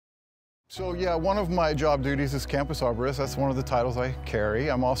So yeah, one of my job duties is campus arborist. That's one of the titles I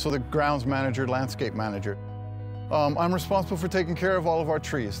carry. I'm also the grounds manager, landscape manager. I'm responsible for taking care of all of our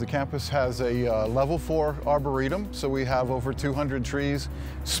trees. The campus has a level 4 arboretum, so we have over 200 trees,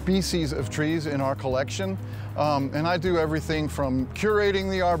 species of trees in our collection. And I do everything from curating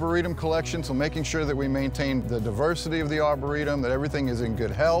the arboretum collection, so making sure that we maintain the diversity of the arboretum, that everything is in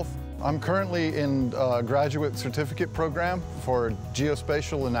good health. I'm currently in a graduate certificate program for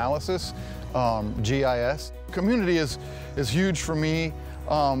geospatial analysis, GIS. Community is huge for me.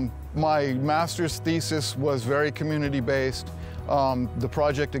 My master's thesis was very community-based. The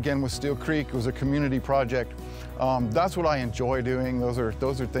project, again, with Steele Creek, was a community project. That's what I enjoy doing. Those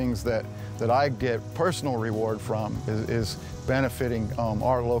are things that I get personal reward from, is benefiting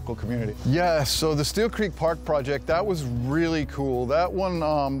our local community. Yeah, so the Steele Creek Park project, that was really cool. That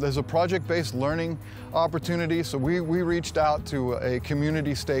one, there's a project-based learning opportunity, so we reached out to a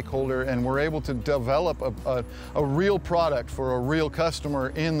community stakeholder and were able to develop a real product for a real customer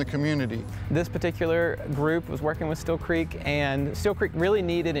in the community. This particular group was working with Steele Creek, and Steele Creek really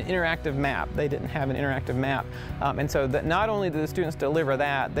needed an interactive map. They didn't have an interactive map, and so that not only did the students deliver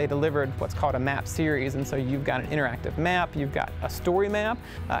that, they delivered what's called a map series, and so you've got an interactive map, you've got a story map,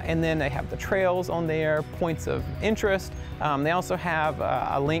 and then they have the trails on there, points of interest. They also have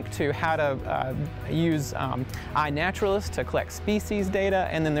a link to how to use iNaturalist to collect species data,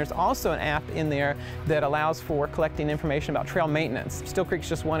 and then there's also an app in there that allows for collecting information about trail maintenance. Steele Creek's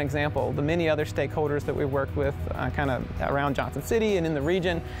just one example. The many other stakeholders that we work with kind of around Johnson City and in the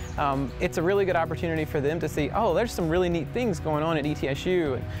region, it's a really good opportunity for them to see, oh, there's some really neat things going on at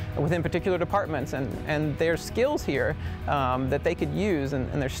ETSU and within particular departments, and there's skills here that they could use,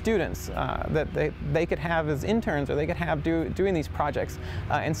 and their students that they could have as interns, or they could have doing these projects.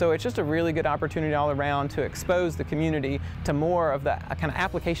 And so it's just a really good opportunity all around to expose the community to more of the kind of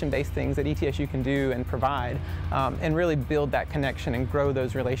application-based things that ETSU can do and provide, and really build that connection and grow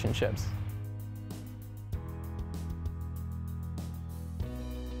those relationships.